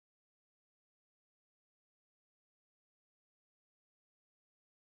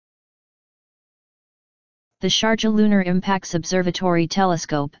The Sharjah Lunar Impacts Observatory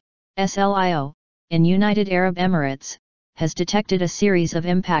Telescope, SLIO, in United Arab Emirates, has detected a series of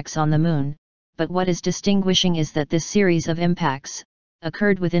impacts on the Moon, but what is distinguishing is that this series of impacts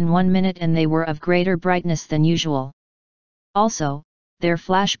occurred within 1 minute and they were of greater brightness than usual. Also, their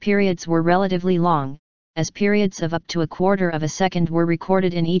flash periods were relatively long, as periods of up to a quarter of a second were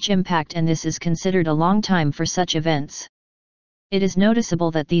recorded in each impact, and this is considered a long time for such events. It is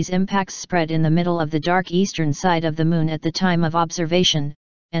noticeable that these impacts spread in the middle of the dark eastern side of the Moon at the time of observation,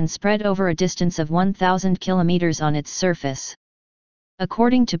 and spread over a distance of 1,000 kilometers on its surface.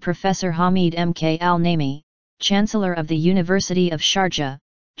 According to Professor Hamid M.K. Al-Naimi, Chancellor of the University of Sharjah,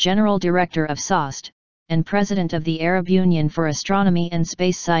 General Director of SOST, and President of the Arab Union for Astronomy and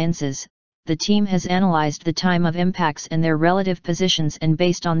Space Sciences, the team has analyzed the time of impacts and their relative positions, and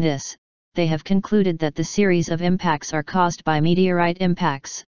based on this, they have concluded that the series of impacts are caused by meteorite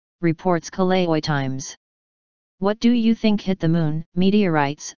impacts, reports Kalei Times. What do you think hit the Moon?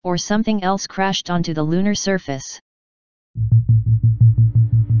 Meteorites or something else crashed onto the lunar surface?